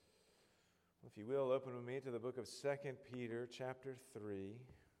If you will, open with me to the book of 2 Peter, chapter 3.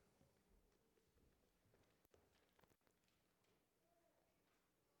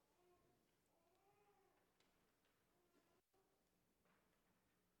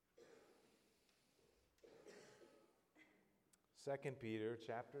 Second Peter,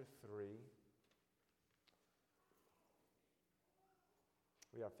 chapter 3.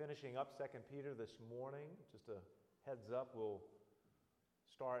 We are finishing up 2 Peter this morning. Just a heads up, we'll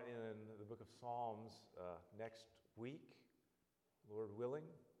start in the book of Psalms next week, Lord willing.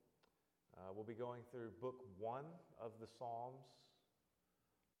 We'll be going through book 1 of the Psalms.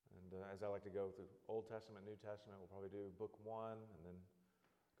 And as I like to go through Old Testament, New Testament, we'll probably do book 1 and then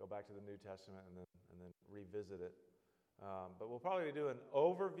go back to the New Testament and then revisit it. But we'll probably do an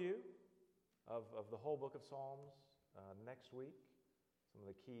overview of the whole book of Psalms next week, some of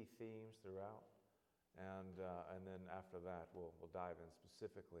the key themes throughout. And then after that, we'll dive in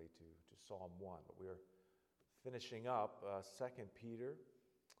specifically to Psalm 1. But we're finishing up 2 Peter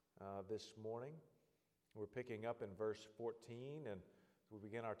this morning. We're picking up in verse 14. And as we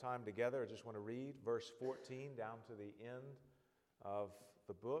begin our time together, I just want to read verse 14 down to the end of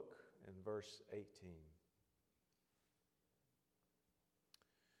the book in verse 18.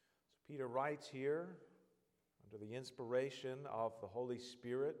 So Peter writes here, under the inspiration of the Holy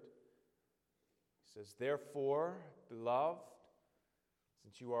Spirit, he says, "Therefore, beloved,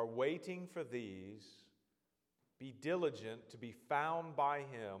 since you are waiting for these, be diligent to be found by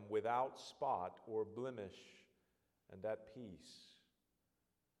him without spot or blemish and at peace.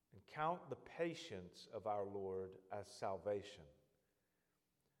 And count the patience of our Lord as salvation.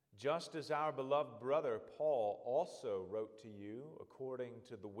 Just as our beloved brother Paul also wrote to you according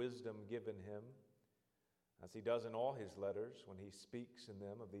to the wisdom given him, as he does in all his letters when he speaks in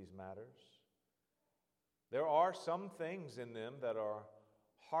them of these matters. There are some things in them that are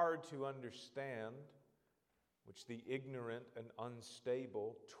hard to understand, which the ignorant and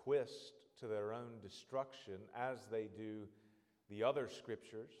unstable twist to their own destruction, as they do the other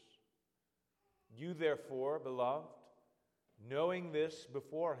scriptures. You therefore, beloved, knowing this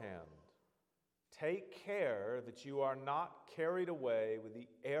beforehand, take care that you are not carried away with the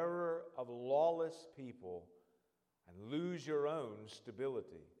error of lawless people and lose your own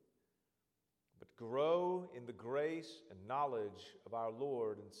stability, but grow in the grace and knowledge of our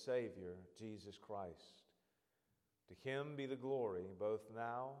Lord and Savior, Jesus Christ. To him be the glory both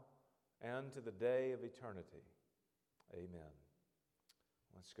now and to the day of eternity. Amen."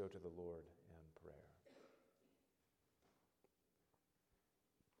 Let's go to the Lord in prayer.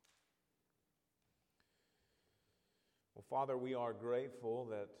 Well, Father, we are grateful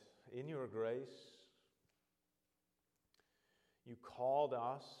that in your grace, you called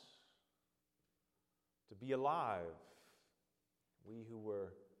us to be alive. We who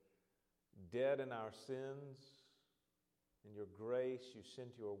were dead in our sins, in your grace, you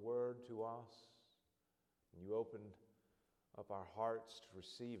sent your word to us, and you opened up our hearts to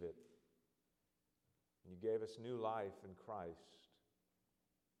receive it. You gave us new life in Christ.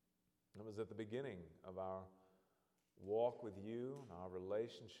 It was at the beginning of our walk with you, our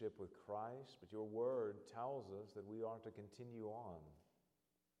relationship with Christ, but your word tells us that we are to continue on,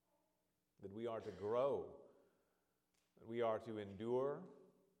 that we are to grow, that we are to endure.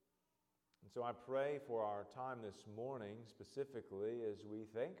 And so I pray for our time this morning, specifically as we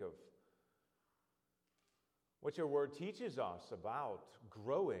think of what your word teaches us about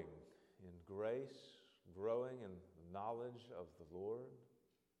growing in grace, growing in the knowledge of the Lord.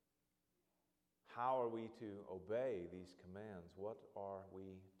 How are we to obey these commands? What are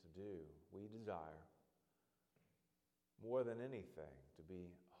we to do? We desire, more than anything, to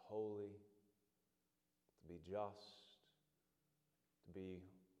be holy, to be just, to be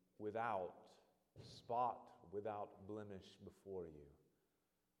without spot, without blemish before you.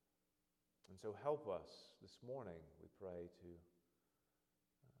 And so help us this morning, we pray, to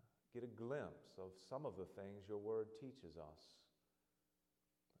get a glimpse of some of the things your word teaches us,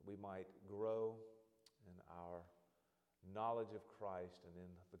 that we might grow in our knowledge of Christ and in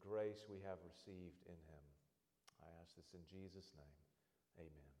the grace we have received in him. I ask this in Jesus' name.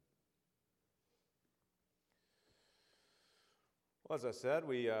 Amen. Well, as I said,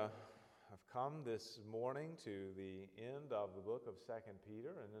 we have come this morning to the end of the book of 2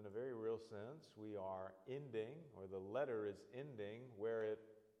 Peter, and in a very real sense, we are ending, or the letter is ending, where it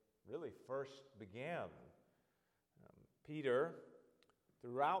really first began. Peter,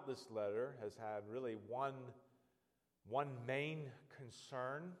 throughout this letter, has had really one main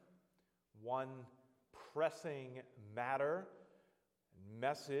concern, one pressing matter,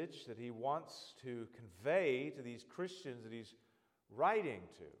 message that he wants to convey to these Christians that he's writing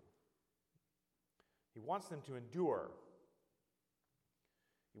to. He wants them to endure.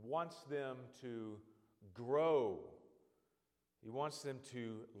 He wants them to grow. He wants them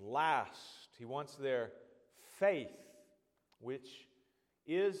to last. He wants their faith, which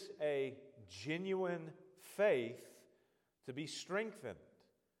is a genuine faith, to be strengthened,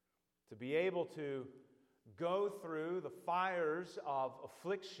 to be able to go through the fires of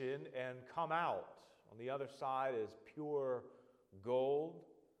affliction and come out on the other side as pure gold.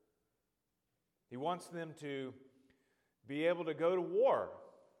 He wants them to be able to go to war,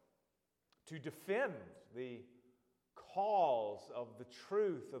 to defend the cause of the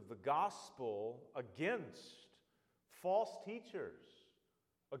truth of the gospel against false teachers,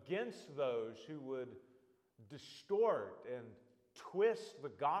 against those who would distort and twist the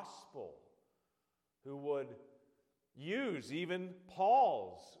gospel, who would use even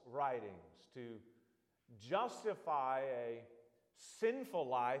Paul's writings to justify a sinful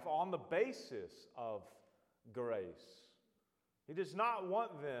life on the basis of grace. He does not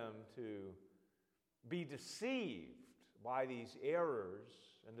want them to be deceived by these errors,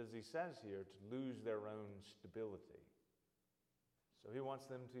 and as he says here, to lose their own stability. So he wants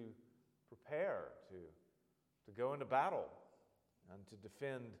them to prepare to go into battle and to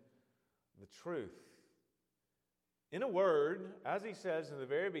defend the truth. In a word, as he says in the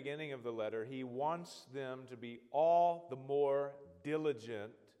very beginning of the letter, he wants them to be all the more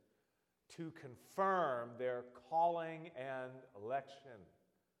diligent to confirm their calling and election.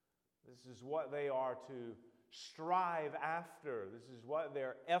 This is what they are to strive after. This is what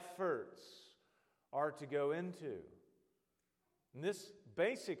their efforts are to go into. And this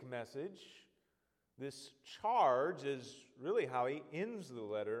basic message, this charge, is really how he ends the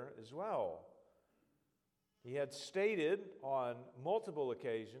letter as well. He had stated on multiple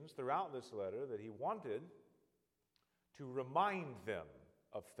occasions throughout this letter that he wanted to remind them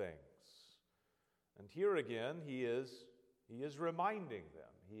of things. And here again, he is reminding them.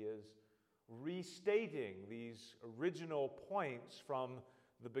 He is restating these original points from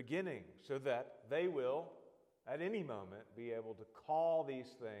the beginning so that they will, at any moment, be able to call these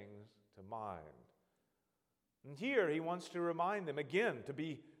things to mind. And here he wants to remind them again to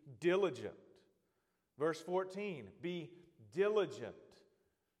be diligent. Verse 14, be diligent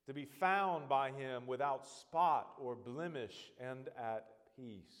to be found by him without spot or blemish and at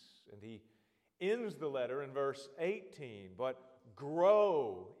peace. And he ends the letter in verse 18, but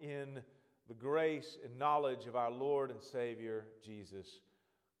grow in the grace and knowledge of our Lord and Savior, Jesus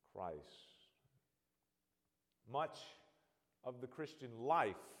Christ. Much of the Christian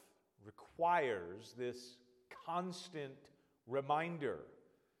life requires this constant reminder.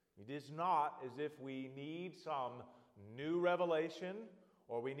 It is not as if we need some new revelation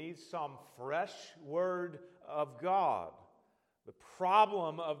or we need some fresh word of God. The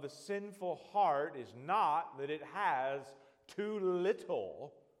problem of the sinful heart is not that it has too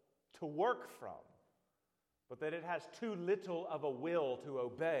little to work from, but that it has too little of a will to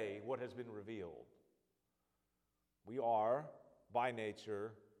obey what has been revealed. We are, by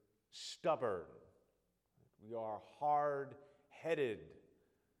nature, stubborn. We are hard-headed.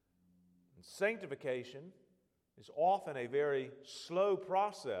 And sanctification is often a very slow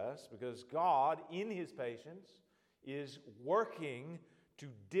process because God, in His patience, is working to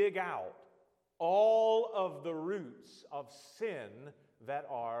dig out all of the roots of sin that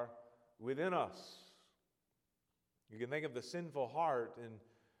are within us. You can think of the sinful heart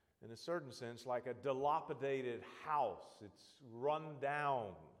in a certain sense like a dilapidated house. It's run down.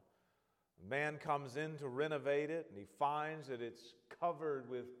 A man comes in to renovate it and he finds that it's covered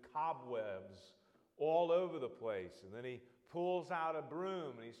with cobwebs all over the place. And then he pulls out a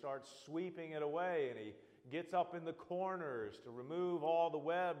broom and he starts sweeping it away, and he gets up in the corners to remove all the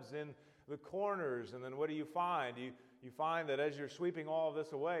webs in the corners. And then what do you find? You find that as you're sweeping all of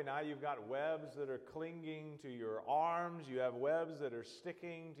this away, now you've got webs that are clinging to your arms. You have webs that are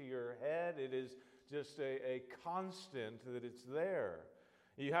sticking to your head. It is just a constant that it's there.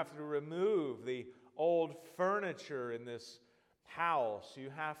 You have to remove the old furniture in this house. You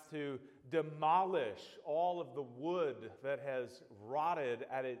have to demolish all of the wood that has rotted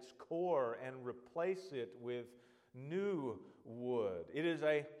at its core and replace it with new wood. It is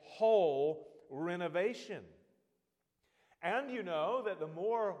a whole renovation. And you know that the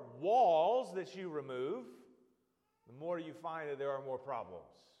more walls that you remove, the more you find that there are more problems.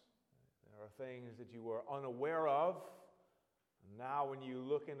 There are things that you were unaware of. Now when you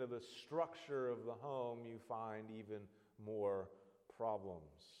look into the structure of the home, you find even more problems.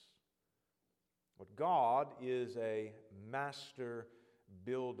 But God is a master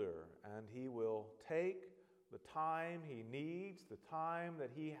builder, and He will take the time He needs, the time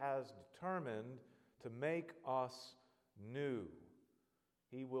that He has determined to make us new.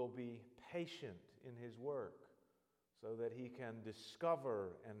 He will be patient in His work so that He can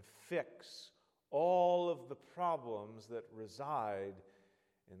discover and fix all of the problems that reside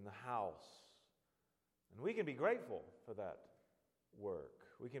in the house. And we can be grateful for that work.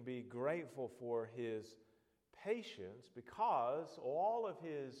 We can be grateful for His patience because all of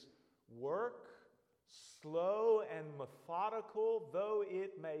His work, slow and methodical though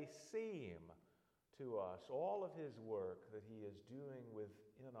it may seem to us, all of His work that He is doing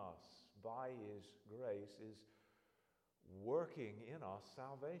within us by His grace is working in us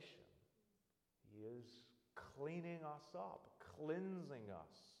salvation. He is cleaning us up, cleansing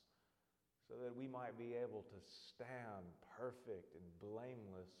us, so that we might be able to stand perfect and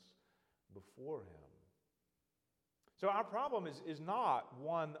blameless before Him. So our problem is not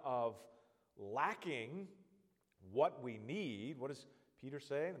one of lacking what we need. What does Peter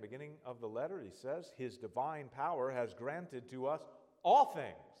say in the beginning of the letter? He says, His divine power has granted to us all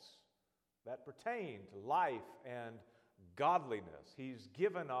things that pertain to life and godliness. He's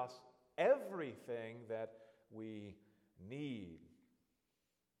given us everything that we need.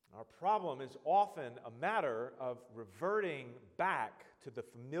 Our problem is often a matter of reverting back to the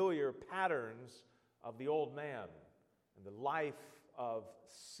familiar patterns of the old man and the life of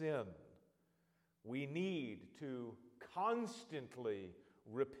sin. We need to constantly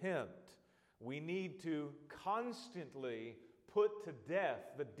repent. We need to constantly put to death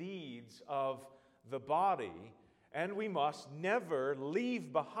the deeds of the body, and we must never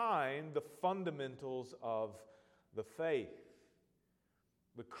leave behind the fundamentals of the faith.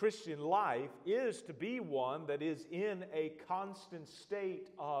 The Christian life is to be one that is in a constant state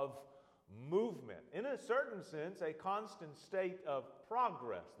of movement. In a certain sense, a constant state of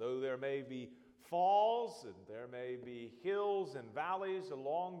progress, though there may be falls and there may be hills and valleys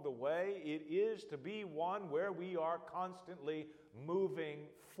along the way. It is to be one where we are constantly moving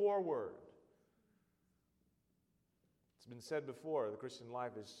forward. It's been said before, the Christian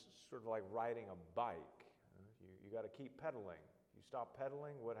life is sort of like riding a bike. You got to keep pedaling. If you stop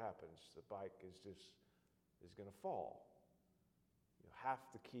pedaling, what happens? The bike is going to fall. You have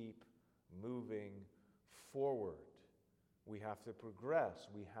to keep moving forward. We have to progress.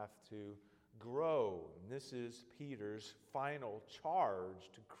 We have to grow. And this is Peter's final charge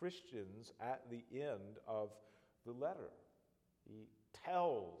to Christians at the end of the letter. He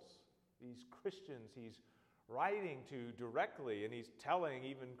tells these Christians he's writing to directly, and he's telling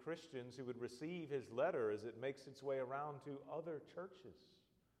even Christians who would receive his letter as it makes its way around to other churches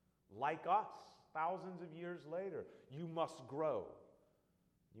like us thousands of years later. You must grow.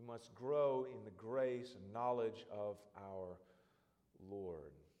 You must grow in the grace and knowledge of our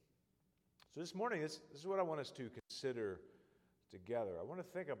Lord. So this morning, this is what I want us to consider together. I want to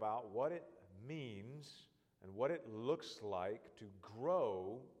think about what it means and what it looks like to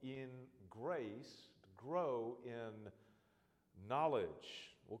grow in grace, to grow in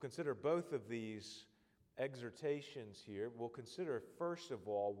knowledge. We'll consider both of these exhortations here. We'll consider, first of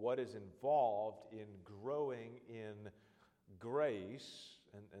all, what is involved in growing in grace,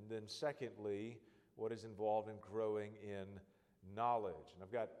 and then secondly, what is involved in growing in knowledge. And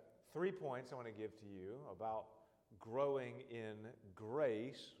I've got 3 points I want to give to you about growing in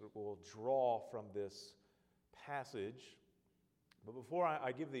grace that we'll draw from this passage. But before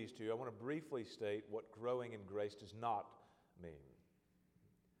I give these to you, I want to briefly state what growing in grace does not mean.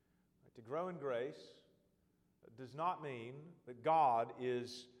 To grow in grace does not mean that God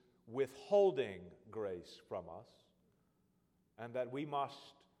is withholding grace from us and that we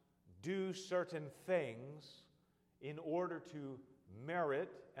must do certain things in order to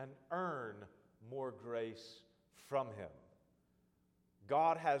merit and earn more grace from Him.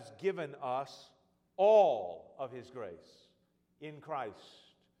 God has given us all of His grace in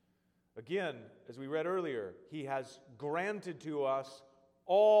Christ. Again, as we read earlier, He has granted to us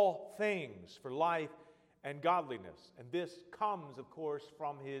all things for life and godliness. And this comes, of course,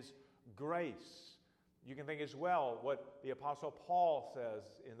 from His grace. You can think as well what the Apostle Paul says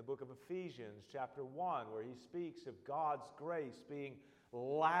in the book of Ephesians, chapter 1, where he speaks of God's grace being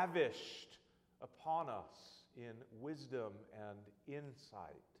lavished upon us in wisdom and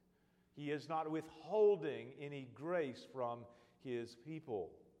insight. He is not withholding any grace from His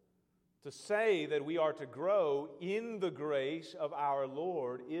people. To say that we are to grow in the grace of our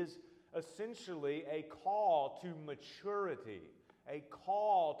Lord is essentially a call to maturity, a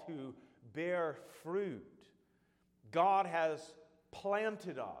call to bear fruit. God has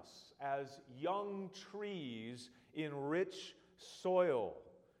planted us as young trees in rich soil.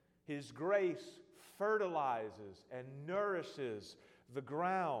 His grace fertilizes and nourishes the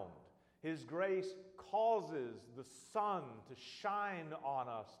ground. His grace causes the sun to shine on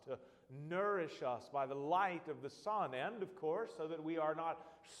us, to nourish us by the light of the sun. And, of course, so that we are not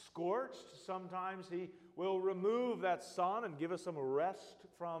scorched, sometimes He will remove that sun and give us some rest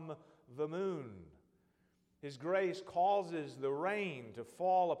from the moon. His grace causes the rain to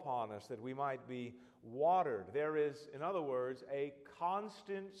fall upon us that we might be watered. There is, in other words, a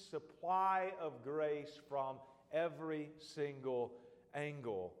constant supply of grace from every single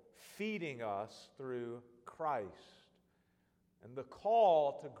angle, feeding us through Christ. And the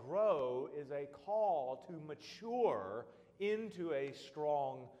call to grow is a call to mature into a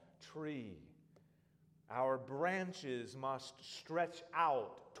strong tree. Our branches must stretch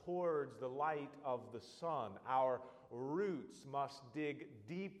out towards the light of the sun. Our roots must dig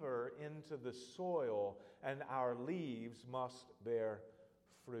deeper into the soil, and our leaves must bear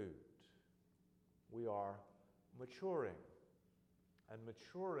fruit. We are maturing, and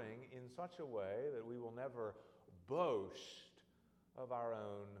maturing in such a way that we will never boast of our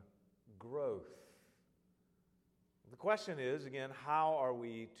own growth. The question is, again, how are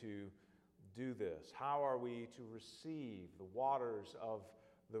we to do this? How are we to receive the waters of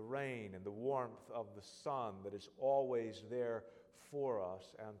the rain and the warmth of the sun that is always there for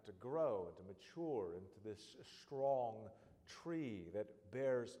us, and to grow and to mature into this strong tree that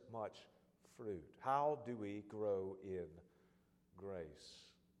bears much fruit? How do we grow in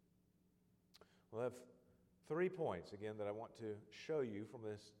grace? We'll have 3 points, again, that I want to show you from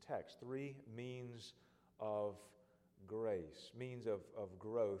this text. 3 means of grace, means of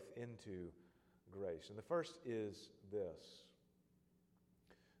growth into grace. And the first is this.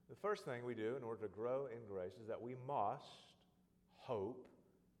 The first thing we do in order to grow in grace is that we must hope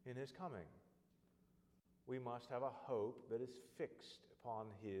in His coming. We must have a hope that is fixed upon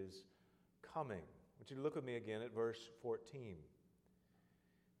His coming. I want you to look with me again at verse 14.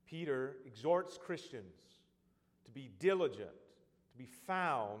 Peter exhorts Christians to be diligent, to be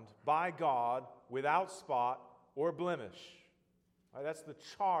found by God without spot or blemish. Right, that's the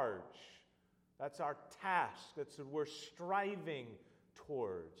charge. That's our task. That's what we're striving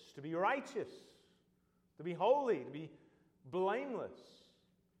towards. To be righteous, to be holy, to be blameless.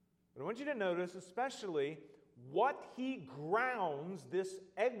 But I want you to notice especially what he grounds this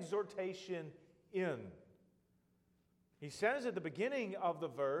exhortation in. He says at the beginning of the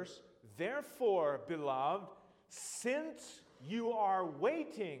verse, "Therefore, beloved, since you are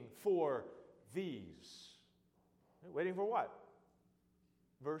waiting for these." Waiting for what?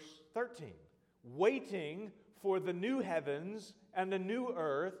 Verse 13. Waiting for the new heavens and the new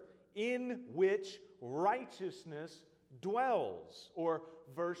earth in which righteousness dwells. Or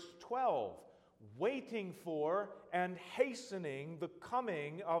verse 12. Waiting for and hastening the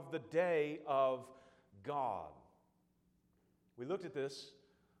coming of the day of God. We looked at this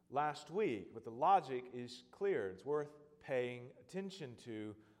last week, but the logic is clear. It's worth paying attention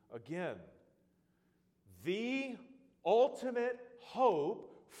to again. The ultimate hope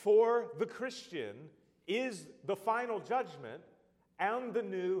for the Christian is the final judgment and the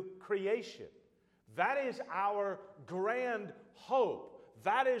new creation. That is our grand hope.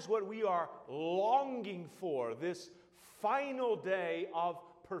 That is what we are longing for, this final day of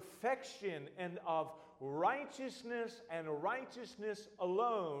perfection and of righteousness and righteousness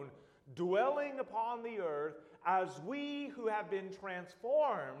alone, dwelling upon the earth as we who have been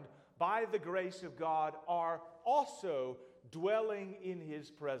transformed by the grace of God are also dwelling in His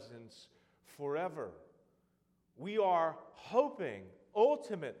presence forever. We are hoping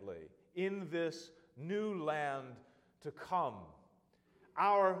ultimately in this new land to come.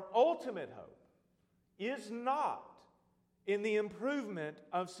 Our ultimate hope is not in the improvement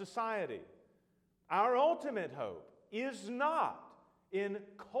of society. Our ultimate hope is not in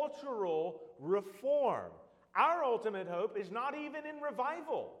cultural reform. Our ultimate hope is not even in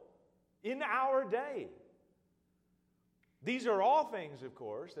revival in our day. These are all things, of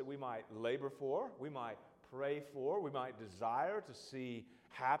course, that we might labor for, we might pray for, we might desire to see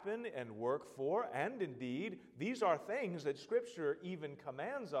happen and work for, and indeed, these are things that Scripture even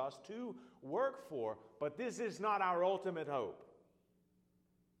commands us to work for, but this is not our ultimate hope.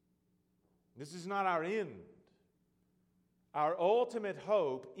 This is not our end. Our ultimate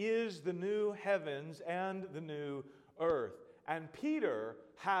hope is the new heavens and the new earth. And Peter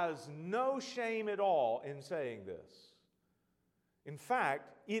has no shame at all in saying this. In fact,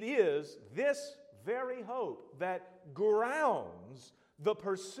 it is this very hope that grounds the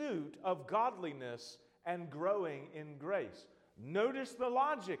pursuit of godliness and growing in grace. Notice the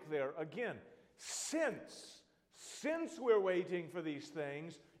logic there again. Since we're waiting for these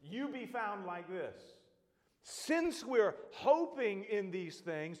things, you be found like this. Since we're hoping in these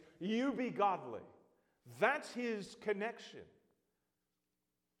things, you be godly. That's his connection.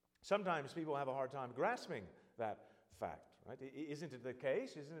 Sometimes people have a hard time grasping that fact, right? Isn't it the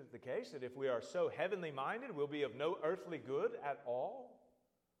case? Isn't it the case that if we are so heavenly minded, we'll be of no earthly good at all?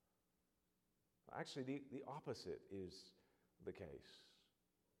 Actually, the opposite is the case.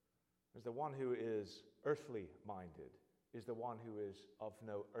 There's the one who is earthly minded is the one who is of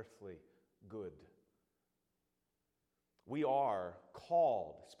no earthly good. We are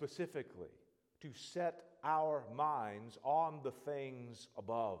called specifically to set our minds on the things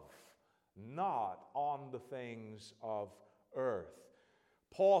above, not on the things of earth.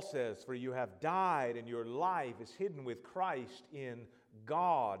 Paul says, "For you have died, and your life is hidden with Christ in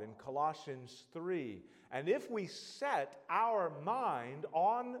God," in Colossians 3. And if we set our mind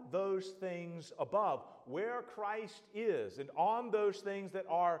on those things above, where Christ is, and on those things that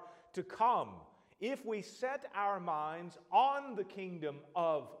are to come, if we set our minds on the kingdom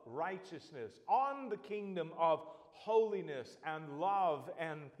of righteousness, on the kingdom of holiness and love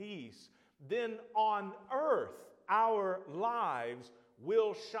and peace, then on earth our lives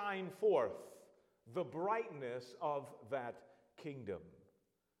will shine forth the brightness of that kingdom.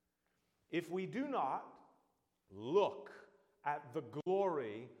 If we do not look at the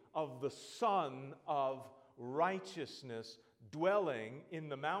glory of the Son of righteousness dwelling in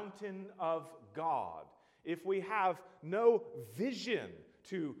the mountain of God, if we have no vision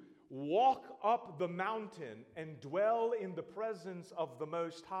to walk up the mountain and dwell in the presence of the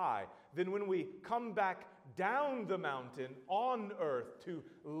Most High, then when we come back down the mountain on earth to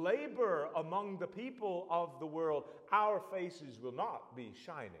labor among the people of the world, our faces will not be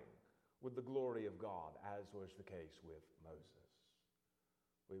shining with the glory of God, as was the case with Moses.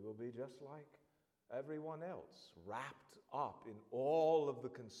 We will be just like everyone else, wrapped up in all of the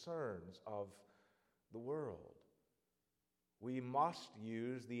concerns of the world. We must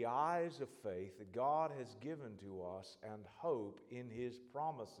use the eyes of faith that God has given to us and hope in His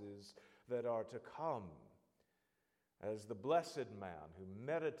promises that are to come. As the blessed man who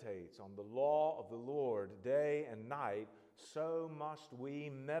meditates on the law of the Lord day and night, so must we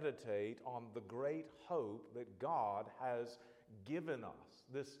meditate on the great hope that God has given us,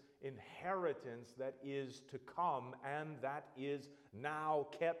 this inheritance that is to come and that is now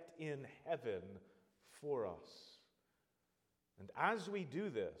kept in heaven for us. And as we do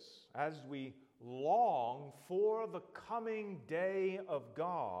this, as we long for the coming day of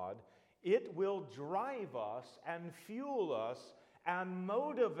God, it will drive us and fuel us and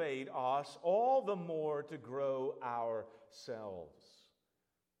motivate us all the more to grow ourselves.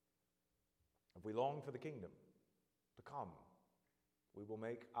 If we long for the kingdom to come, we will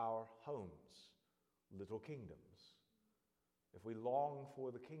make our homes little kingdoms. If we long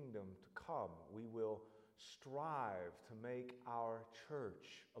for the kingdom to come, we will strive to make our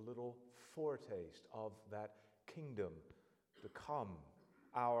church a little foretaste of that kingdom to come.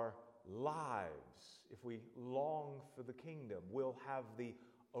 Our lives, if we long for the kingdom, will have the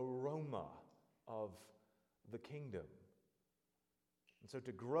aroma of the kingdom. And so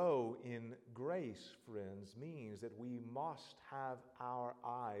to grow in grace, friends, means that we must have our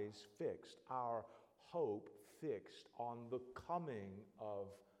eyes fixed, our hope fixed on the coming of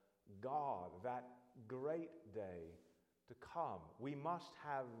God, that great day to come. We must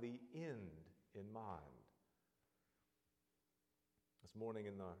have the end in mind. This morning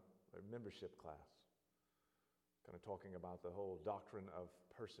in the membership class, kind of talking about the whole doctrine of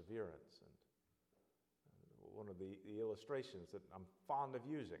perseverance, and one of the illustrations that I'm fond of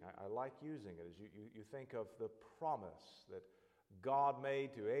using, I like using it, is you think of the promise that God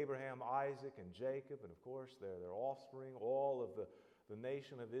made to Abraham, Isaac, and Jacob, and of course their offspring, all of the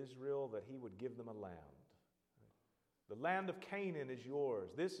nation of Israel, that He would give them a land. The land of Canaan is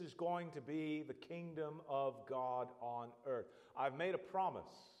yours. This is going to be the kingdom of God on earth. I've made a promise.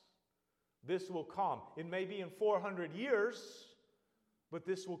 This will come. It may be in 400 years, but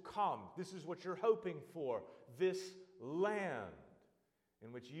this will come. This is what you're hoping for. This land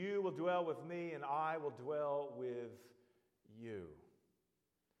in which you will dwell with me and I will dwell with you.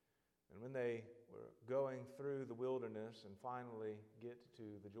 And when they were going through the wilderness and finally get to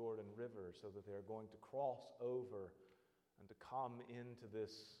the Jordan River, so that they're going to cross over and to come into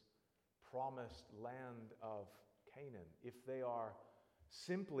this promised land of Canaan, if they are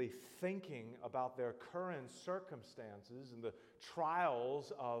simply thinking about their current circumstances and the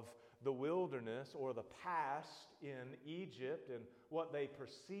trials of the wilderness or the past in Egypt and what they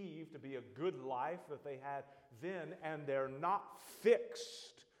perceive to be a good life that they had then, and they're not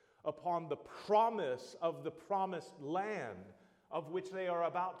fixed upon the promise of the promised land of which they are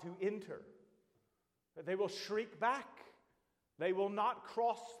about to enter, They will shriek back. They will not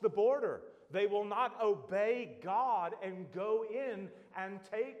cross the border. They will not obey God and go in and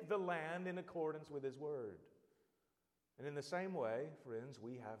take the land in accordance with His word. And in the same way, friends,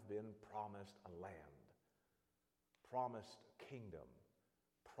 we have been promised a land, promised a kingdom,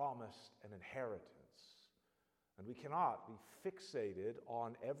 promised an inheritance. And we cannot be fixated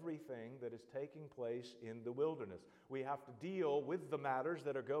on everything that is taking place in the wilderness. We have to deal with the matters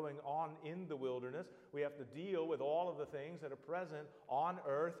that are going on in the wilderness. We have to deal with all of the things that are present on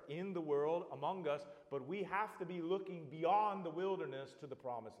earth, in the world, among us. But we have to be looking beyond the wilderness to the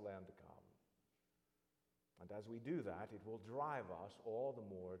promised land to come. And as we do that, it will drive us all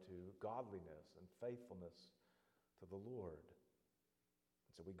the more to godliness and faithfulness to the Lord.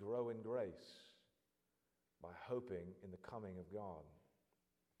 And so we grow in grace by hoping in the coming of God.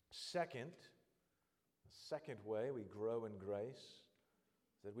 Second, the second way we grow in grace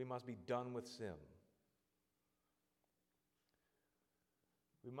is that we must be done with sin.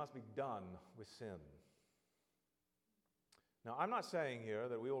 We must be done with sin. Now, I'm not saying here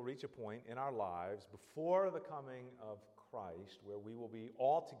that we will reach a point in our lives before the coming of Christ where we will be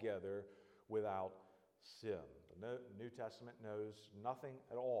altogether without sin. The New Testament knows nothing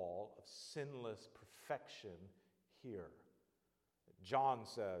at all of sinless perfection here. John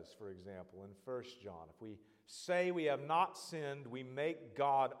says, for example, in 1 John, if we say we have not sinned, we make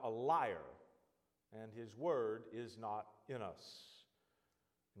God a liar, and His word is not in us.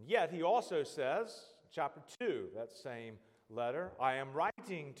 And yet he also says, chapter 2, that same letter, I am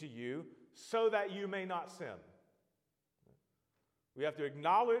writing to you so that you may not sin. We have to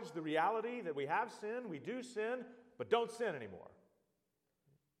acknowledge the reality that we have sinned, we do sin, but don't sin anymore.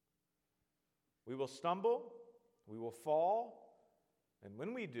 We will stumble, we will fall, and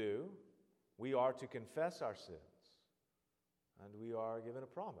when we do, we are to confess our sins. And we are given a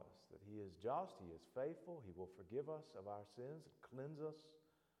promise that He is just, He is faithful, He will forgive us of our sins and cleanse us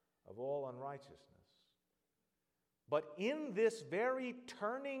of all unrighteousness. But in this very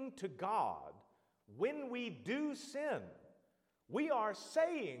turning to God, when we do sin, we are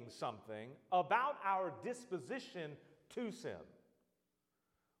saying something about our disposition to sin.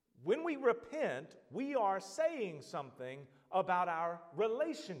 When we repent, we are saying something about our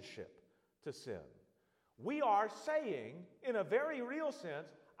relationship to sin. We are saying, in a very real sense,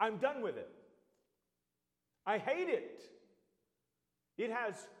 I'm done with it. I hate it. It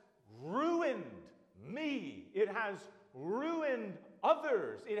has ruined me. It has ruined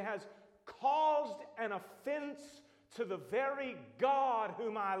others. It has caused an offense to the very God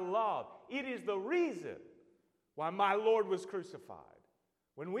whom I love. It is the reason why my Lord was crucified.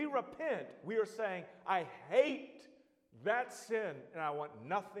 When we repent, we are saying, I hate that sin and I want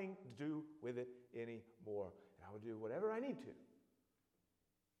nothing to do with it anymore. And I will do whatever I need to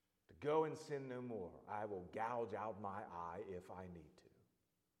go and sin no more. I will gouge out my eye if I need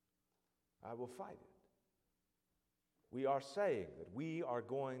to. I will fight it. We are saying that we are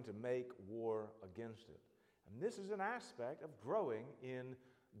going to make war against it. And this is an aspect of growing in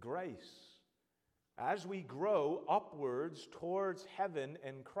grace. As we grow upwards towards heaven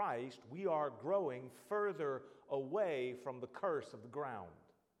and Christ, we are growing further away from the curse of the ground.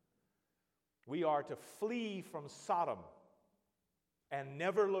 We are to flee from Sodom and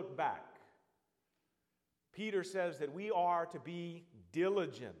never look back. Peter says that we are to be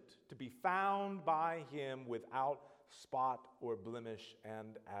diligent, to be found by Him without spot or blemish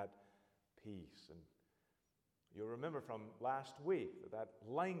and at peace. And you'll remember from last week that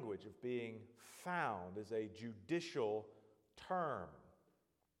language of being found is a judicial term.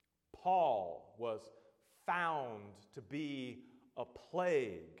 Paul was found to be a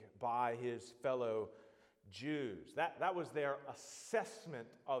plague by his fellow Jews. That was their assessment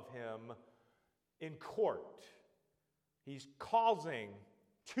of him in court. He's causing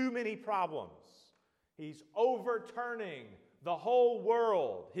too many problems. He's overturning the whole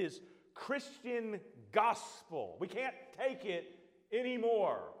world. His Christian gospel, we can't take it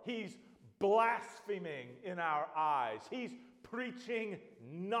anymore. He's blaspheming in our eyes. He's preaching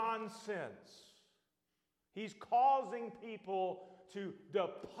nonsense. He's causing people to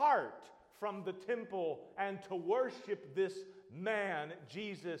depart from the temple and to worship this man,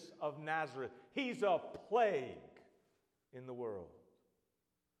 Jesus of Nazareth. He's a plague in the world.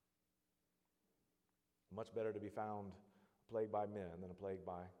 Much better to be found a plague by men than a plague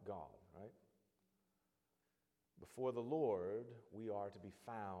by God, right? Before the Lord, we are to be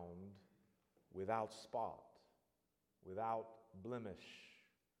found without spot, without blemish.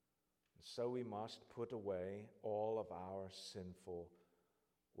 And so we must put away all of our sinful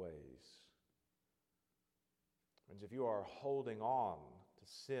ways. Friends, if you are holding on to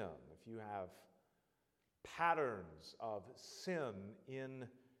sin, if you have patterns of sin in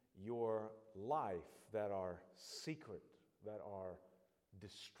your life that are secret, that are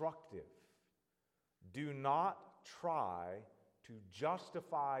destructive. Do not try to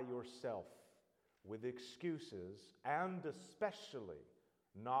justify yourself with excuses, and especially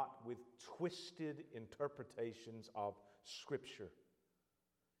not with twisted interpretations of Scripture.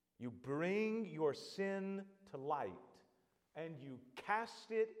 You bring your sin to light, and you cast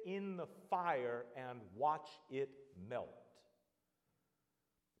it in the fire and watch it melt.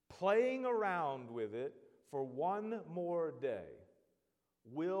 Playing around with it for one more day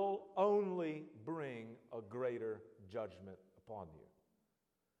will only bring a greater judgment upon you.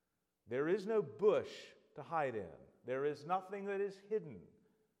 There is no bush to hide in. There is nothing that is hidden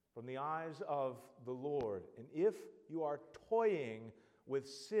from the eyes of the Lord. And if you are toying with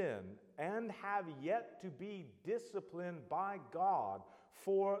sin and have yet to be disciplined by God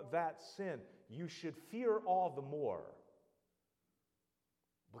for that sin, you should fear all the more.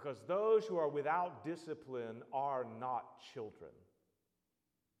 Because those who are without discipline are not children.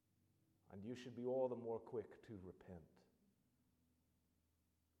 And you should be all the more quick to repent.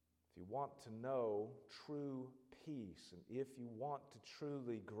 If you want to know true peace, and if you want to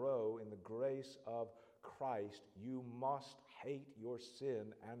truly grow in the grace of Christ, you must hate your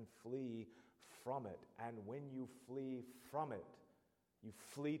sin and flee from it. And when you flee from it, you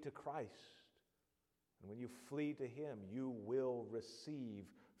flee to Christ. And when you flee to Him, you will receive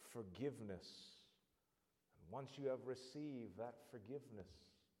forgiveness. And once you have received that forgiveness,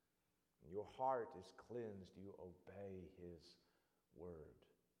 and your heart is cleansed, you obey His word.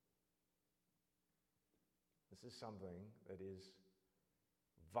 This is something that is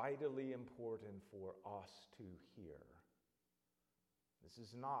vitally important for us to hear. This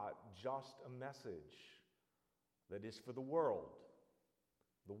is not just a message that is for the world.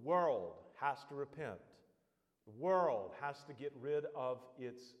 The world has to repent. The world has to get rid of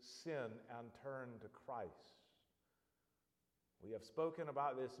its sin and turn to Christ. We have spoken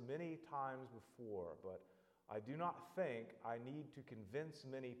about this many times before, but I do not think I need to convince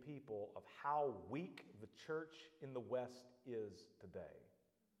many people of how weak the church in the West is today.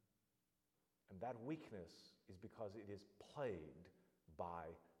 And that weakness is because it is plagued by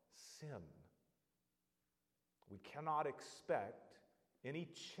sin. We cannot expect any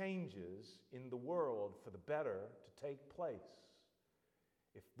changes in the world for the better to take place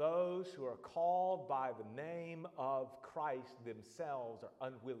if those who are called by the name of Christ themselves are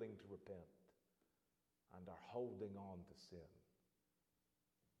unwilling to repent and are holding on to sin.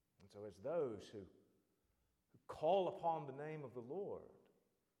 And so as those who call upon the name of the Lord,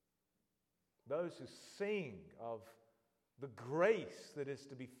 those who sing of the grace that is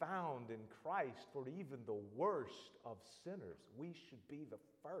to be found in Christ for even the worst of sinners, we should be the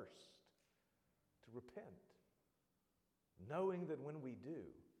first to repent, knowing that when we do,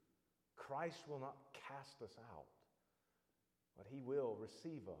 Christ will not cast us out, but He will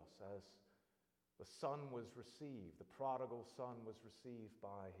receive us as the Son was received, the prodigal son was received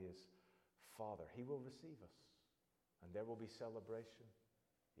by his Father. He will receive us, and there will be celebration.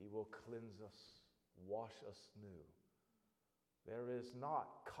 He will cleanse us, wash us new. There is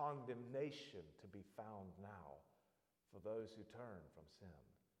not condemnation to be found now for those who turn from sin,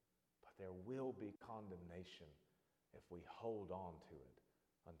 but there will be condemnation if we hold on to it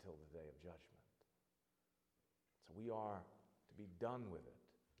until the day of judgment. So we are to be done with it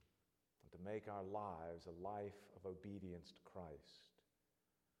and to make our lives a life of obedience to Christ.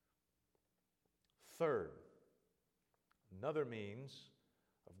 Third, another means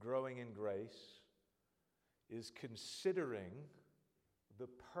of growing in grace is considering the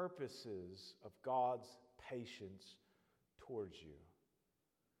purposes of God's patience towards you.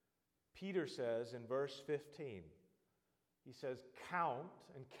 Peter says in verse 15, he says, count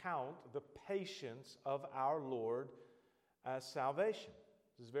the patience of our Lord as salvation.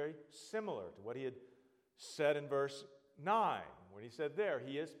 This is very similar to what he had said in verse 9, when he said there,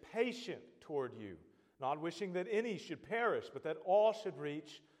 he is patient toward you, not wishing that any should perish, but that all should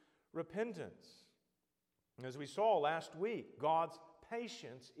reach repentance. And as we saw last week, God's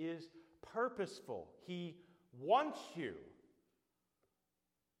patience is purposeful. He wants you.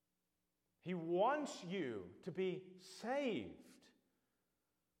 He wants you to be saved.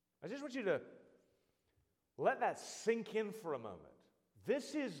 I just want you to let that sink in for a moment.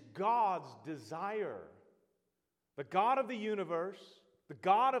 This is God's desire. The God of the universe, the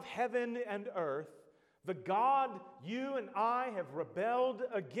God of heaven and earth, the God you and I have rebelled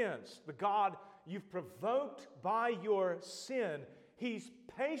against, the God you've provoked by your sin, He's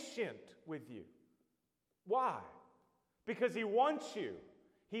patient with you. Why? Because He wants you.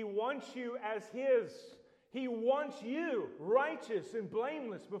 He wants you as His. He wants you righteous and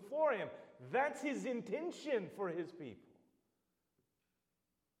blameless before Him. That's His intention for His people.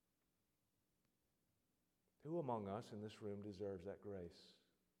 Who among us in this room deserves that grace?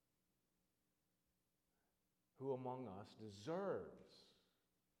 Who among us deserves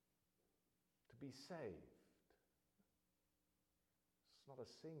to be saved? It's not a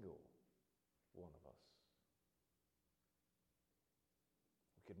single one of us.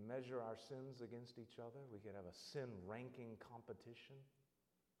 We could measure our sins against each other. We could have a sin ranking competition.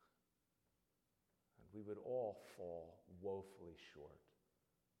 And we would all fall woefully short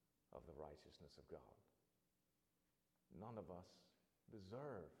of the righteousness of God. None of us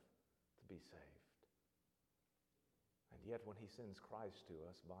deserve to be saved. And yet when He sends Christ to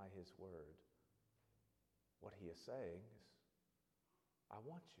us by His word, what He is saying is, I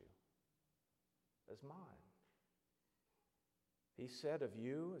want you as mine. He said of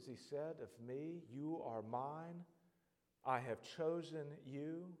you, as He said of me, you are mine. I have chosen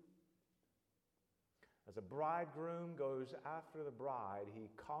you. As a bridegroom goes after the bride, He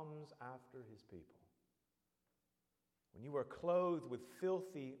comes after His people. When you were clothed with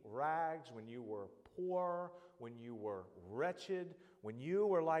filthy rags, when you were poor, when you were wretched, when you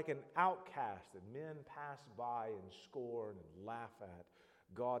were like an outcast that men pass by and scorn and laugh at,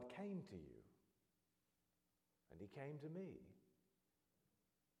 God came to you. And He came to me.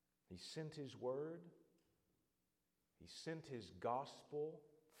 He sent His word. He sent His gospel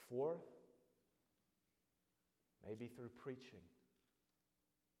forth, maybe through preaching,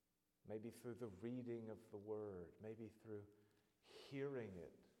 maybe through the reading of the word, maybe through hearing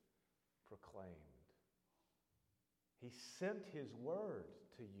it proclaimed. He sent His word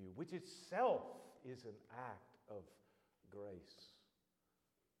to you, which itself is an act of grace.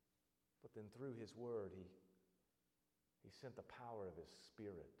 But then through His word, He sent the power of His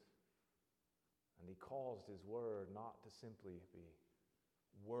Spirit. And He caused His word not to simply be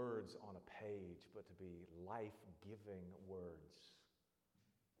words on a page, but to be life-giving words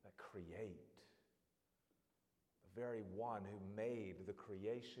that create. The very one who made the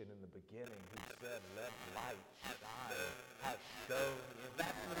creation in the beginning, who said, let light shine, has shown in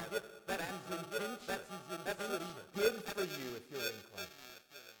that is His intention. That's what He did for you if you're in Christ.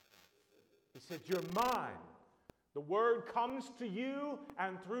 He said, you're mine. The word comes to you,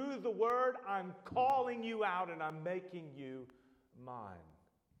 and through the word, I'm calling you out and I'm making you mine.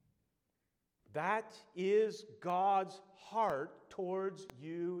 That is God's heart towards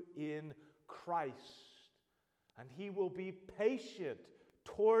you in Christ. And He will be patient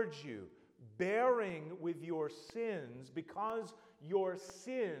towards you, bearing with your sins, because your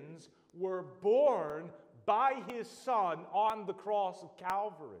sins were borne by His Son on the cross of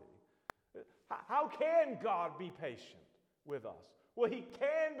Calvary. How can God be patient with us? Well, He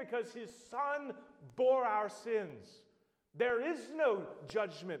can because His Son bore our sins. There is no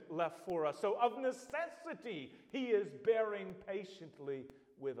judgment left for us. So of necessity, He is bearing patiently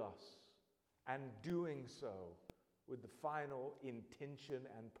with us and doing so with the final intention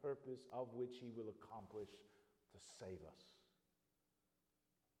and purpose of which He will accomplish to save us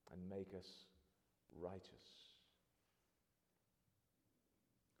and make us righteous.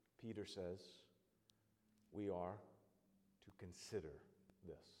 Peter says we are to consider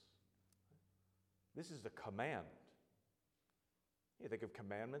this. This is the command. You think of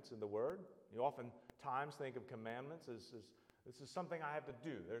commandments in the Word. You oftentimes think of commandments as this is something I have to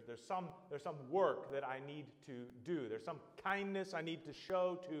do. There's some work that I need to do. There's some kindness I need to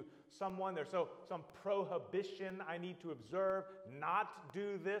show to someone. There's some prohibition I need to observe. Not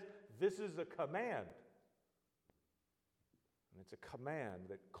do this. This is a command. And it's a command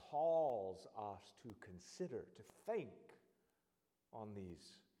that calls us to consider, to think on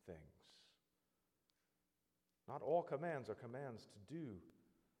these things. Not all commands are commands to do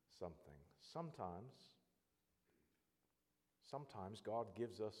something. Sometimes God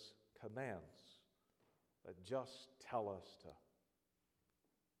gives us commands that just tell us to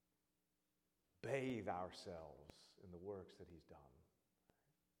bathe ourselves in the works that He's done.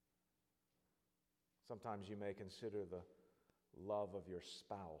 Sometimes you may consider the love of your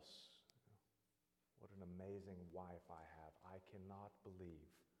spouse. What an amazing wife I have. I cannot believe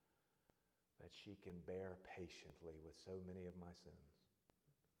that she can bear patiently with so many of my sins.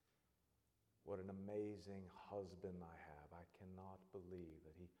 What an amazing husband I have. I cannot believe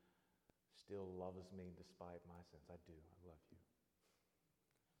that he still loves me despite my sins. I do. I love you.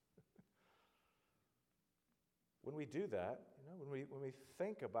 When we do that, when we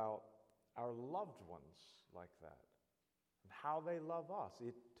think about our loved ones like that, and how they love us,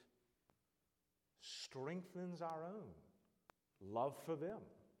 it strengthens our own love for them.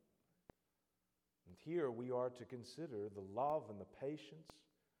 And here we are to consider the love and the patience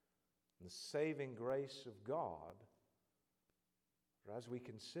and the saving grace of God. For as we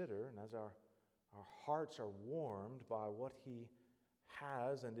consider and as our hearts are warmed by what He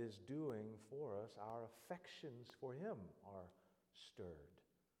has and is doing for us, our affections for Him are stirred.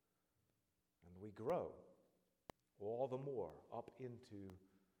 And we grow all the more up into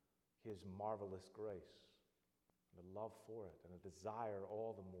His marvelous grace, and a love for it, and a desire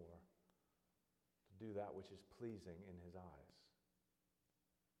all the more to do that which is pleasing in His eyes.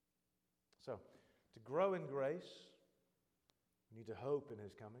 So, to grow in grace, we need to hope in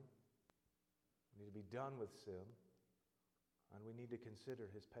His coming. We need to be done with sin. And we need to consider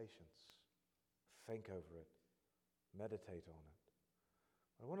His patience. Think over it. Meditate on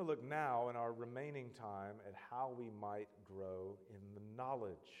it. I want to look now in our remaining time at how we might grow in the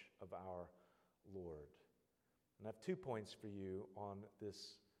knowledge of our Lord. And I have 2 points for you on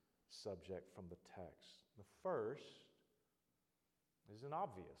this subject from the text. The first is an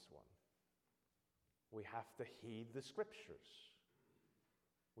obvious one. We have to heed the Scriptures.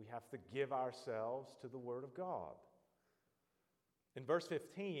 We have to give ourselves to the Word of God. In verse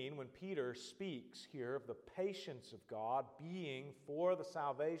 15, when Peter speaks here of the patience of God being for the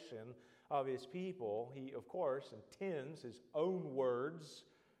salvation of His people, he, of course, intends his own words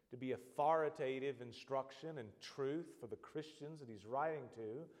to be authoritative instruction and truth for the Christians that he's writing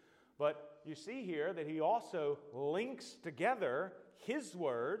to. But you see here that he also links together his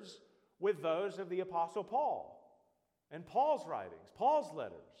words with those of the Apostle Paul and Paul's writings, Paul's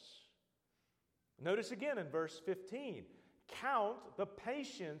letters. Notice again in verse 15, count the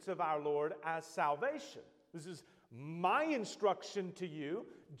patience of our Lord as salvation. This is my instruction to you,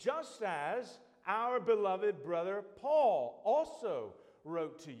 just as our beloved brother Paul also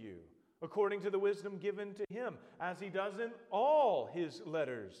wrote to you, according to the wisdom given to him, as he does in all his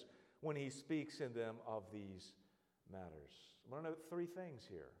letters when he speaks in them of these matters. I want to note 3 things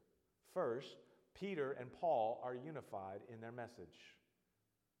here. First, Peter and Paul are unified in their message.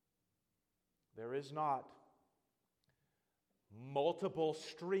 There is not multiple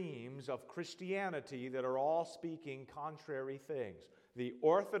streams of Christianity that are all speaking contrary things. The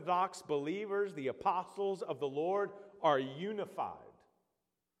Orthodox believers, the apostles of the Lord, are unified.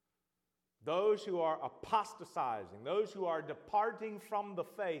 Those who are apostatizing, those who are departing from the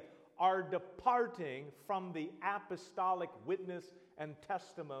faith, are departing from the apostolic witness and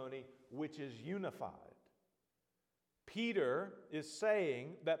testimony which is unified. Peter is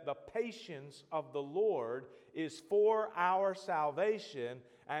saying that the patience of the Lord is for our salvation,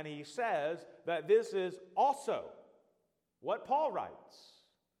 and he says that this is also what Paul writes.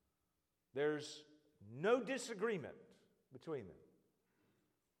 There's no disagreement between them.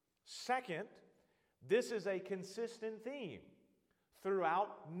 Second, this is a consistent theme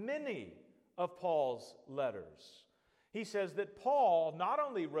throughout many of Paul's letters. He says that Paul not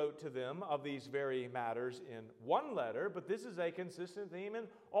only wrote to them of these very matters in one letter, but this is a consistent theme in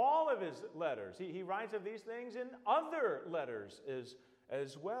all of his letters. He writes of these things in other letters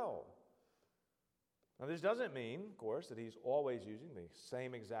as well. Now, this doesn't mean, of course, that he's always using the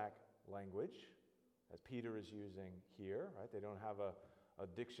same exact language as Peter is using here, right? They don't have a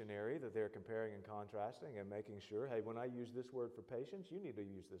dictionary that they're comparing and contrasting and making sure, hey, when I use this word for patience, you need to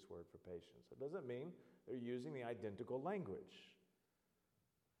use this word for patience. It doesn't mean they're using the identical language.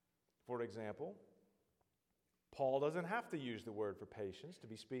 For example, Paul doesn't have to use the word for patience to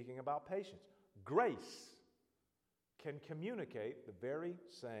be speaking about patience. Grace can communicate the very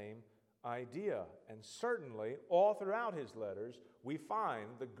same idea. And certainly, all throughout his letters, we find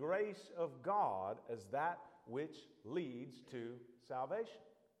the grace of God as that which leads to salvation.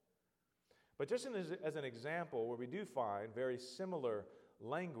 But just as an example where we do find very similar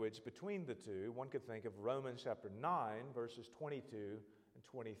language between the two, one could think of Romans chapter 9, verses 22 and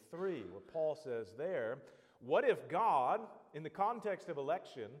 23, where Paul says there, what if God, in the context of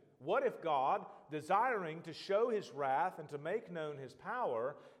election, what if God, desiring to show his wrath and to make known his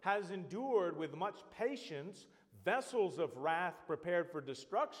power, has endured with much patience vessels of wrath prepared for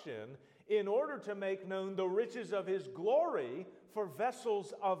destruction, in order to make known the riches of his glory for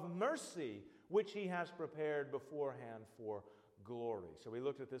vessels of mercy, which he has prepared beforehand for glory. So we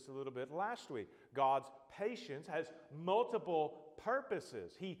looked at this a little bit last week. God's patience has multiple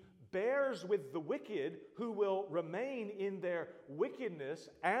purposes. He bears with the wicked who will remain in their wickedness,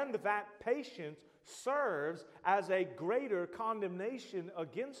 and that patience serves as a greater condemnation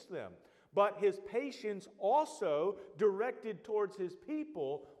against them. But his patience also directed towards his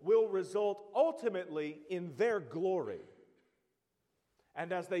people will result ultimately in their glory.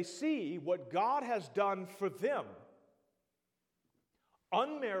 And as they see what God has done for them,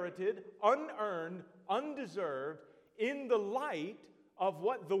 unmerited, unearned, undeserved, in the light of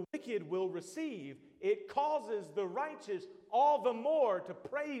what the wicked will receive, it causes the righteous all the more to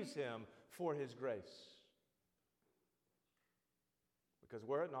praise Him for His grace. Because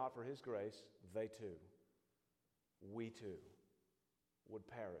were it not for His grace, they too, we too, would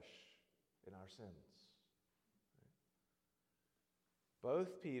perish in our sins.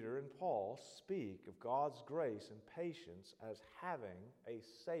 Both Peter and Paul speak of God's grace and patience as having a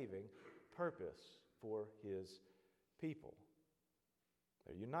saving purpose for His people.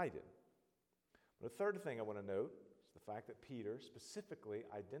 They're united. But a third thing I want to note is the fact that Peter specifically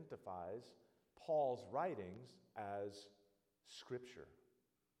identifies Paul's writings as Scripture.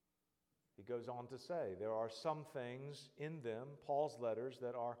 He goes on to say there are some things in them, Paul's letters,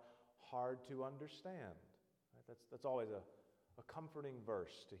 that are hard to understand. Right? That's always a comforting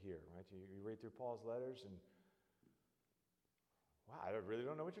verse to hear, right? You read through Paul's letters and, wow, I really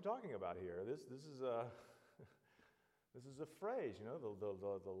don't know what you're talking about here. This is a this is a phrase,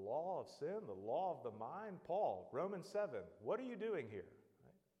 the law of sin, the law of the mind. Paul, Romans 7, what are you doing here?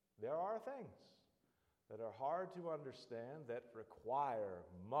 Right? There are things that are hard to understand that require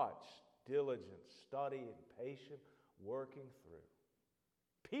much diligent study and patient working through.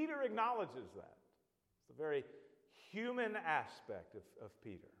 Peter acknowledges that. It's the very human aspect of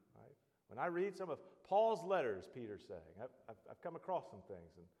Peter. Right? When I read some of Paul's letters, Peter's saying, I've come across some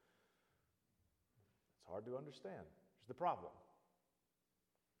things, and it's hard to understand. Here's the problem.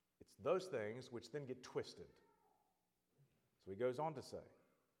 It's those things which then get twisted. So he goes on to say,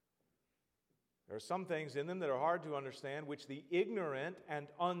 there are some things in them that are hard to understand, which the ignorant and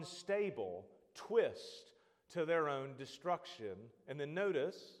unstable twist to their own destruction. And then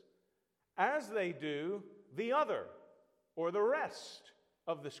notice, as they do the other, or the rest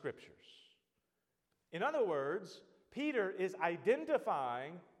of the Scriptures. In other words, Peter is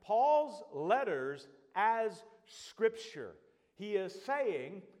identifying Paul's letters as Scripture. He is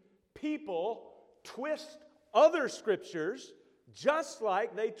saying people twist other Scriptures just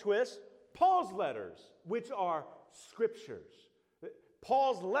like they twist Paul's letters, which are Scriptures.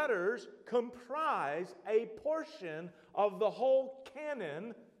 Paul's letters comprise a portion of the whole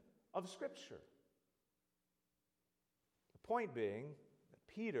canon of Scripture. The point being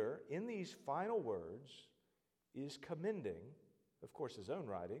that Peter, in these final words, is commending, of course, his own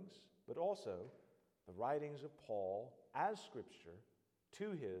writings, but also the writings of Paul as Scripture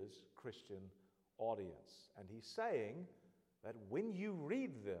to his Christian audience. And he's saying that when you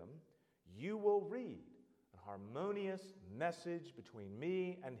read them, you will read a harmonious message between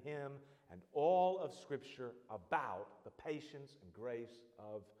me and him and all of Scripture about the patience and grace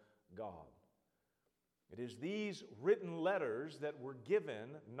of God. It is these written letters that were given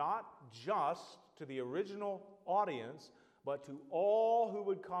not just to the original audience, but to all who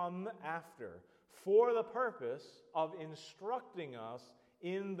would come after, for the purpose of instructing us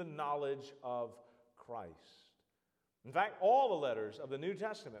in the knowledge of Christ. In fact, all the letters of the New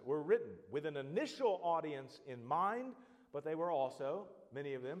Testament were written with an initial audience in mind, but they were also,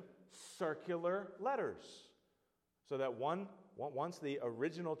 many of them, circular letters. So that once the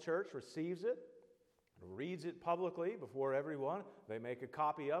original church receives it, reads it publicly before everyone, they make a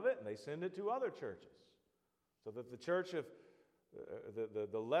copy of it and they send it to other churches. So that the church of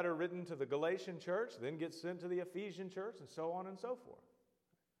the letter written to the Galatian church then gets sent to the Ephesian church, and so on and so forth.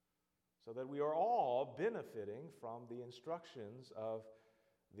 So that we are all benefiting from the instructions of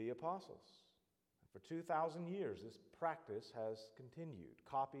the apostles. For 2,000 years, this practice has continued.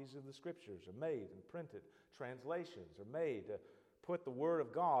 Copies of the Scriptures are made and printed. Translations are made to put the Word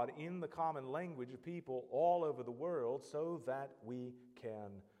of God in the common language of people all over the world so that we can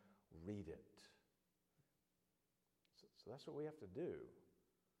read it. So that's what we have to do.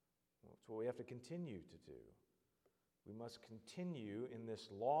 That's what we have to continue to do. We must continue in this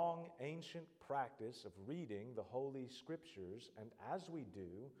long, ancient practice of reading the Holy Scriptures, and as we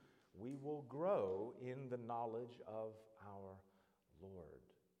do, we will grow in the knowledge of our Lord.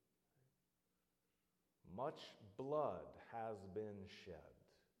 Much blood has been shed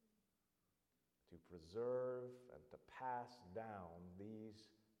to preserve and to pass down these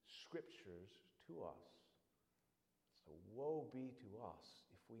Scriptures to us. So woe be to us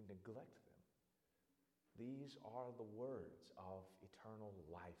if we neglect them. These are the words of eternal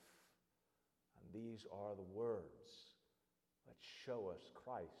life. And these are the words that show us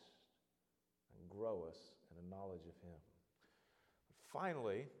Christ and grow us in the knowledge of Him.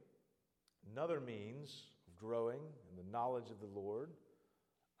 Finally, another means of growing in the knowledge of the Lord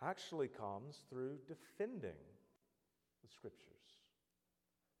actually comes through defending the Scriptures.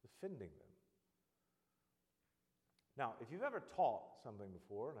 Defending them. Now, if you've ever taught something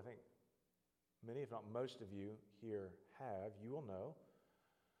before, and I think many, if not most of you here have, you will know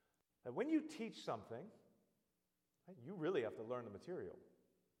that when you teach something, you really have to learn the material.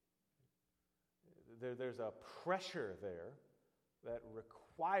 There's a pressure there that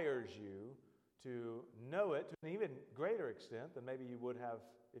requires you to know it to an even greater extent than maybe you would have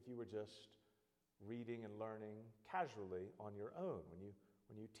if you were just reading and learning casually on your own.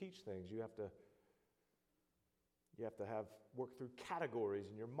 When you teach things, you have to work through categories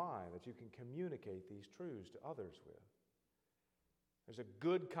in your mind that you can communicate these truths to others with. There's a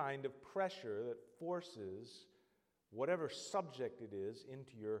good kind of pressure that forces whatever subject it is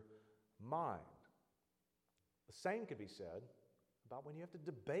into your mind. The same could be said about when you have to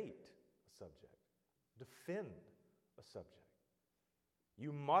debate a subject, defend a subject.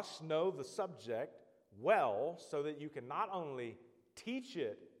 You must know the subject well so that you can not only teach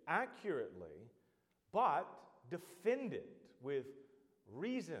it accurately, but defend it with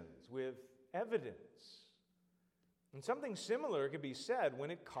reasons, with evidence. And something similar can be said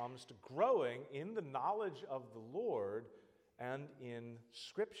when it comes to growing in the knowledge of the Lord and in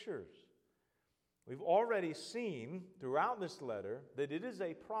Scriptures. We've already seen throughout this letter that it is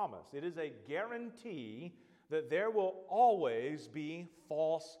a promise, it is a guarantee that there will always be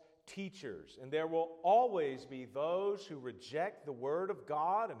false teachers, and there will always be those who reject the Word of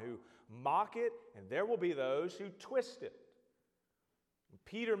God and who mock it, and there will be those who twist it.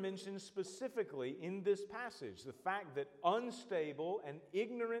 Peter mentions specifically in this passage the fact that unstable and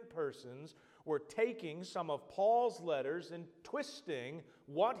ignorant persons were taking some of Paul's letters and twisting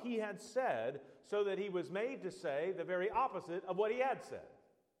what he had said so that he was made to say the very opposite of what he had said.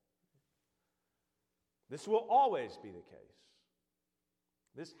 This will always be the case.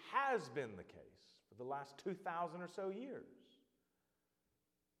 This has been the case for the last 2,000 or so years.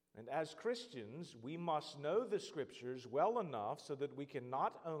 And as Christians, we must know the Scriptures well enough so that we can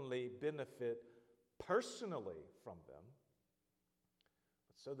not only benefit personally from them,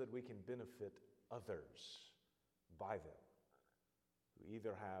 but so that we can benefit others by them, who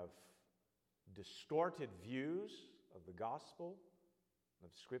either have distorted views of the gospel,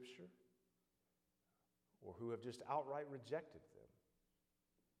 of Scripture, or who have just outright rejected them.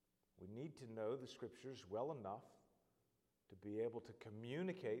 We need to know the Scriptures well enough to be able to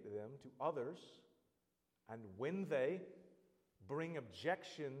communicate them to others, and when they bring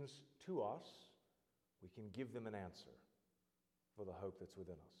objections to us, we can give them an answer for the hope that's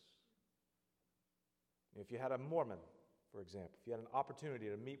within us. If you had a Mormon, for example, if you had an opportunity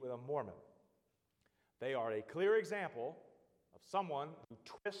to meet with a Mormon, they are a clear example of someone who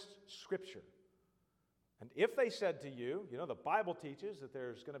twists Scripture. And if they said to you, the Bible teaches that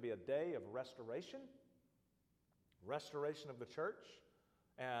there's going to be a day of restoration of the church,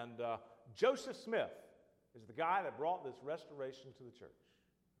 and Joseph Smith is the guy that brought this restoration to the church.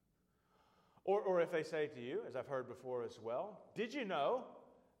 Or if they say to you, as I've heard before as well, did you know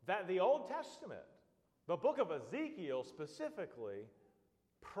that the Old Testament, the book of Ezekiel specifically,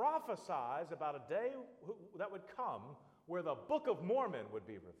 prophesies about a day that would come where the Book of Mormon would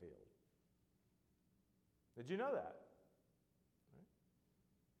be revealed? Did you know that?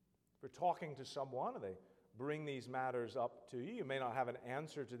 If you're talking to someone and they bring these matters up to you, you may not have an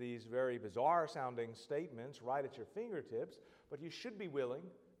answer to these very bizarre-sounding statements right at your fingertips, but you should be willing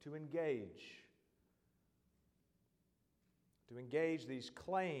to engage these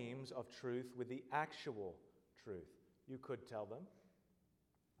claims of truth with the actual truth. You could tell them,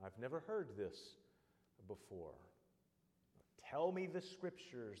 I've never heard this before. Tell me the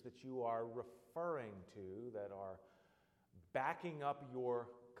Scriptures that you are referring to that are backing up your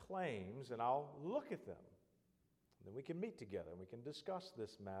claims, and I'll look at them. And then we can meet together and we can discuss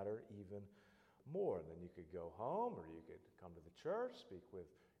this matter even more. And then you could go home, or you could come to the church, speak with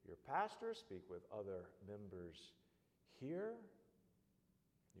your pastor, speak with other members here.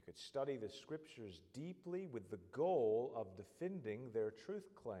 You could study the Scriptures deeply with the goal of defending their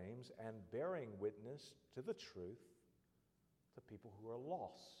truth claims and bearing witness to the truth to people who are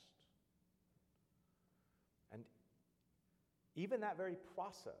lost. And even that very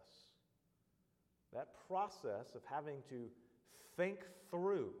process of having to think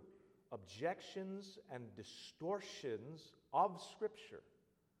through objections and distortions of Scripture,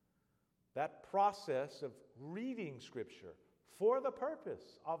 that process of reading Scripture for the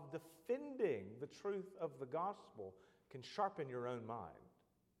purpose of defending the truth of the gospel can sharpen your own mind,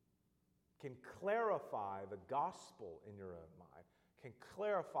 can clarify the gospel in your own mind, can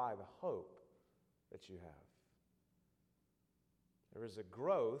clarify the hope that you have. There is a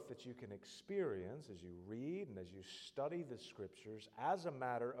growth that you can experience as you read and as you study the Scriptures as a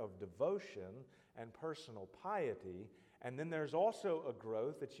matter of devotion and personal piety. And then there's also a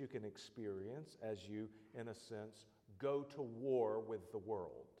growth that you can experience as you, in a sense, go to war with the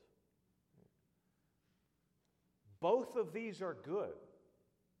world. Both of these are good.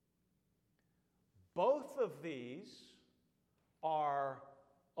 Both of these are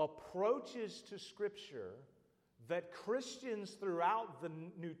approaches to Scripture that Christians throughout the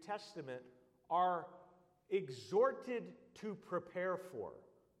New Testament are exhorted to prepare for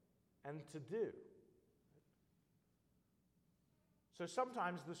and to do. So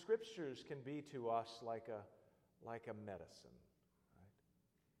sometimes the Scriptures can be to us like a medicine.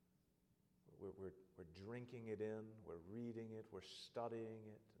 Right? We're drinking it in, we're reading it, we're studying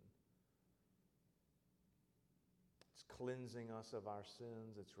it. It's cleansing us of our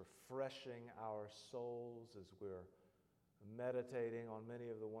sins. It's refreshing our souls as we're meditating on many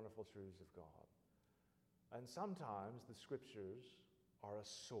of the wonderful truths of God. And sometimes the Scriptures are a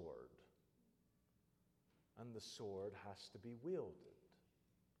sword. And the sword has to be wielded.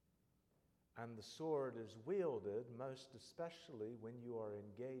 And the sword is wielded most especially when you are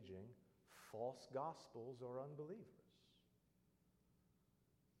engaging false gospels or unbelievers.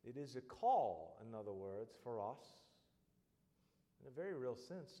 It is a call, in other words, for us, in a very real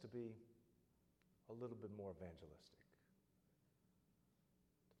sense, to be a little bit more evangelistic.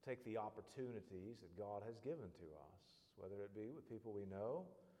 To take the opportunities that God has given to us, whether it be with people we know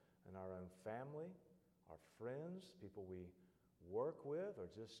in our own family, our friends, people we work with, or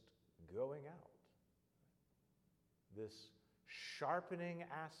just going out. This sharpening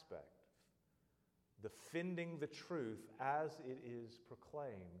aspect, defending the truth as it is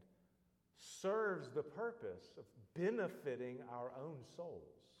proclaimed, serves the purpose of benefiting our own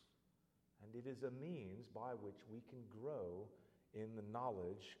souls. And it is a means by which we can grow in the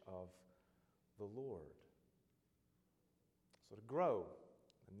knowledge of the Lord. So to grow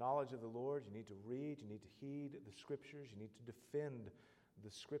in the knowledge of the Lord, you need to read, you need to heed the Scriptures, you need to defend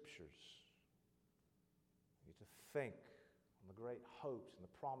the Scriptures. You need to think on the great hopes and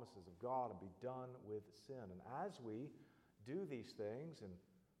the promises of God and be done with sin. And as we do these things and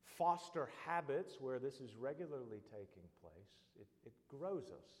foster habits where this is regularly taking place, it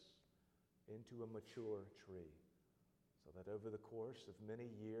grows us into a mature tree, so that over the course of many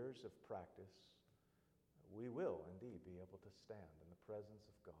years of practice, we will indeed be able to stand in the presence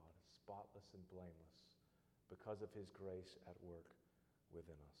of God, spotless and blameless, because of His grace at work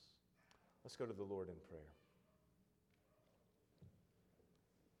within us. Let's go to the Lord in prayer.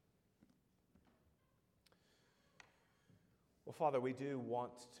 Well, Father, we do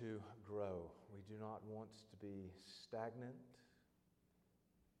want to grow. We do not want to be stagnant.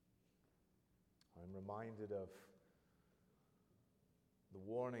 I'm reminded of the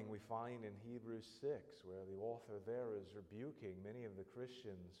warning we find in Hebrews 6, where the author there is rebuking many of the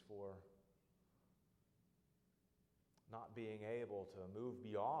Christians for not being able to move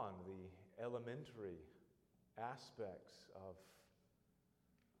beyond the elementary aspects of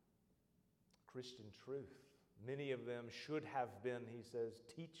Christian truth. Many of them should have been, he says,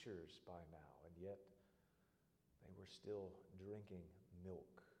 teachers by now, and yet they were still drinking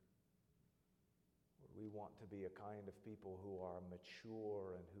milk. We want to be a kind of people who are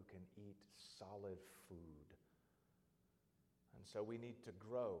mature and who can eat solid food. And so we need to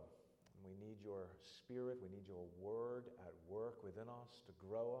grow. And we need your Spirit, we need your Word at work within us to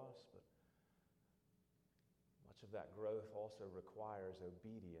grow us. But much of that growth also requires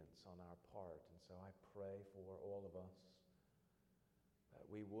obedience on our part. And so I pray for all of us that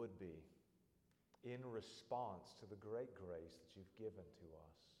we would be in response to the great grace that you've given to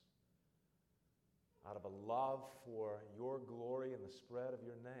us. Out of a love for your glory and the spread of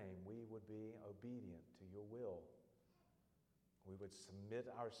your name, we would be obedient to your will. We would submit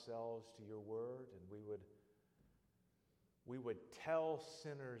ourselves to your word, and we would tell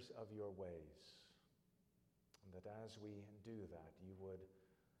sinners of your ways. And that as we do that, you would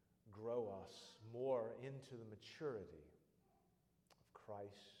grow us more into the maturity of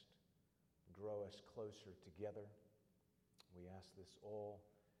Christ, grow us closer together. We ask this all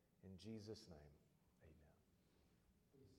in Jesus' name.